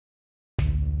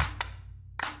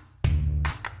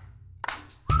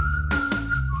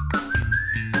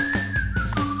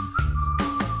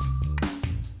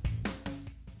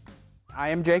I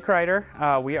am Jay Crider.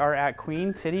 We are at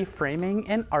Queen City Framing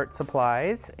and Art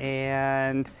Supplies,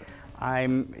 and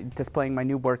I'm displaying my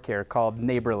new work here called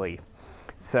Neighborly.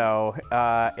 So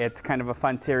it's kind of a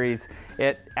fun series.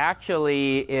 It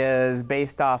actually is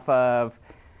based off of,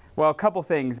 well, a couple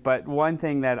things, but one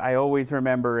thing that I always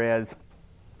remember is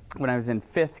when I was in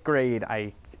 5th grade,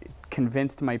 I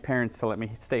convinced my parents to let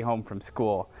me stay home from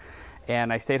school.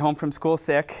 And I stayed home from school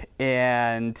sick,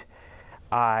 and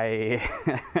I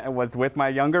was with my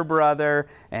younger brother,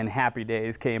 and Happy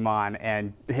Days came on,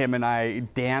 and him and I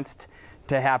danced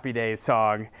to Happy Days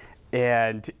song,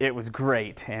 and it was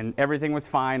great, and everything was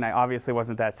fine. I obviously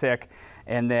wasn't that sick.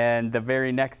 And then the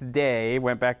very next day,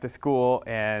 went back to school,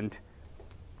 and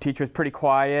teacher was pretty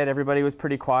quiet, everybody was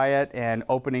pretty quiet, and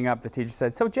opening up, the teacher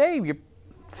said, "So Jay, you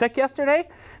sick yesterday?"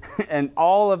 And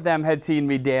all of them had seen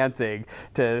me dancing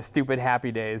to stupid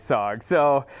Happy Days song.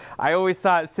 So I always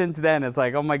thought since then, it's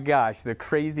like, oh my gosh, the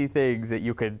crazy things that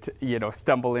you could,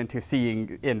 stumble into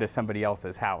seeing into somebody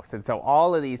else's house. And so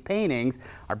all of these paintings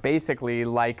are basically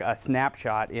like a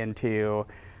snapshot into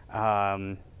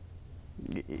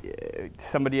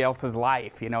somebody else's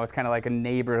life. It's kind of like a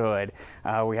neighborhood.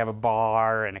 We have a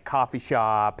bar and a coffee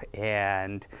shop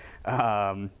and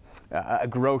a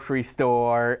grocery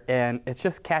store, and it's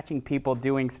just catching people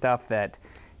doing stuff that,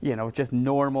 just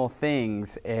normal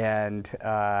things. And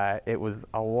it was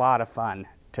a lot of fun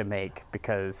to make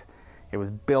because it was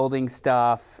building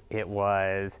stuff, it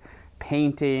was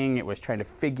painting, it was trying to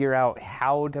figure out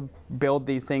how to build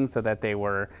these things so that they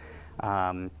were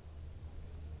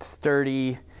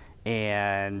sturdy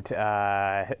and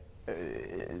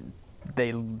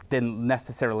they didn't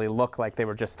necessarily look like they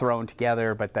were just thrown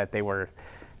together, but that they were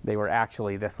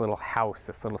actually this little house,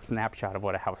 this little snapshot of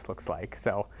what a house looks like.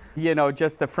 So,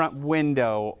 just the front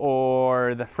window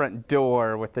or the front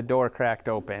door with the door cracked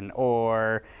open,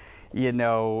 or,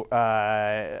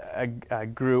 a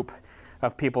group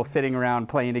of people sitting around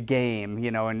playing a game,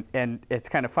 and it's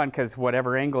kind of fun because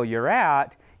whatever angle you're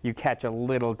at, you catch a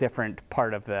little different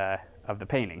part of the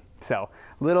painting. So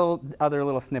other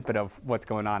little snippet of what's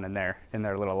going on in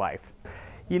their little life.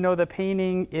 The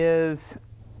painting is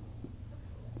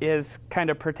kind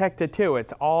of protected too.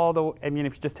 It's if you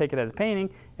just take it as a painting,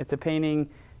 it's a painting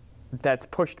that's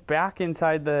pushed back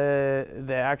inside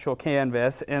the actual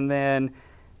canvas and then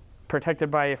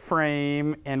protected by a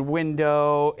frame and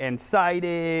window and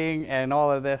siding and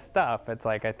all of this stuff. It's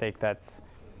like, I think that's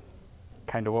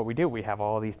kind of what we do. We have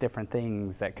all these different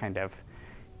things that kind of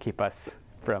keep us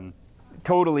from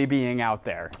totally being out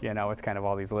there. It's kind of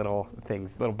all these little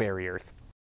things, little barriers.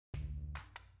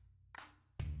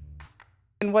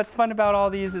 And what's fun about all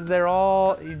these is they're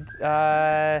all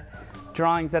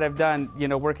drawings that I've done,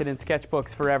 working in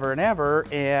sketchbooks forever and ever,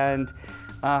 and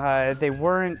they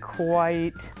weren't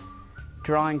quite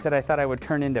drawings that I thought I would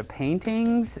turn into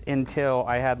paintings until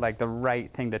I had like the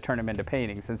right thing to turn them into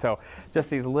paintings. And so just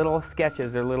these little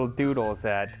sketches or little doodles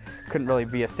that couldn't really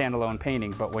be a standalone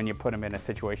painting, but when you put them in a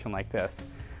situation like this,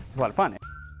 it was a lot of fun.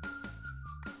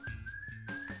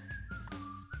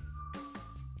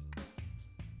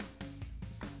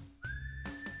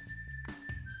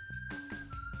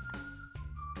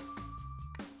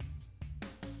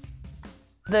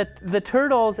 The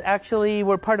turtles actually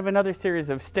were part of another series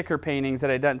of sticker paintings that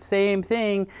I'd done. Same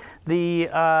thing.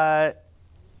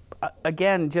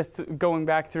 Again, just going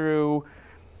back through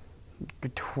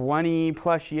 20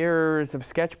 plus years of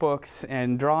sketchbooks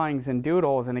and drawings and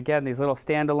doodles, and again, these little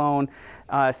standalone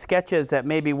sketches that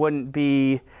maybe wouldn't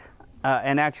be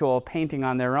an actual painting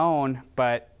on their own,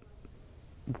 but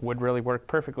would really work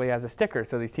perfectly as a sticker.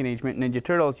 So these Teenage Mutant Ninja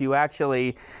Turtles, you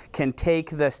actually can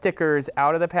take the stickers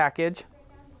out of the package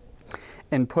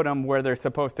and put them where they're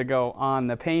supposed to go on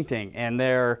the painting, and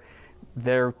they're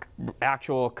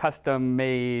actual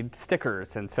custom-made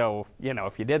stickers. And so,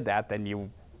 if you did that, then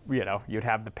you'd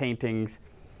have the paintings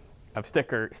of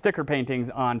sticker paintings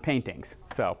on paintings.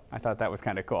 So I thought that was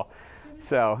kind of cool.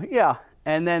 So yeah,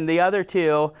 and then the other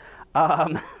two,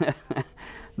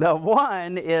 the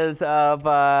one is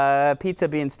of Pizza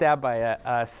being stabbed by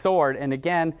a sword, and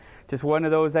again, just one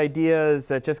of those ideas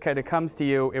that just kind of comes to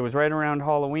you. It was right around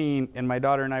Halloween, and my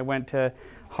daughter and I went to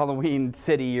Halloween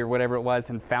City or whatever it was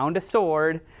and found a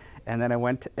sword, and then I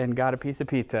went and got a piece of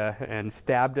pizza and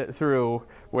stabbed it through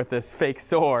with this fake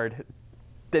sword.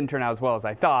 Didn't turn out as well as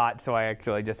I thought, so I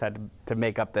actually just had to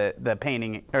make up the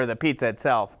painting or the pizza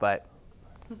itself, but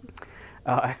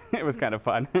it was kind of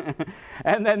fun.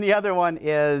 And then the other one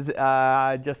is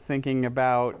just thinking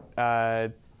about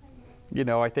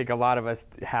I think a lot of us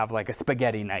have like a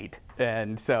spaghetti night,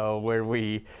 and so where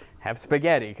we have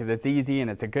spaghetti because it's easy and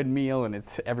it's a good meal and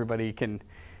everybody can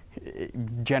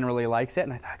generally likes it,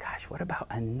 and I thought, gosh, what about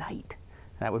a night?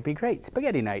 That would be great,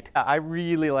 spaghetti night. I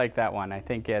really like that one. I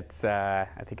think it's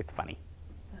funny.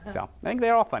 So I think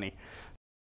they're all funny.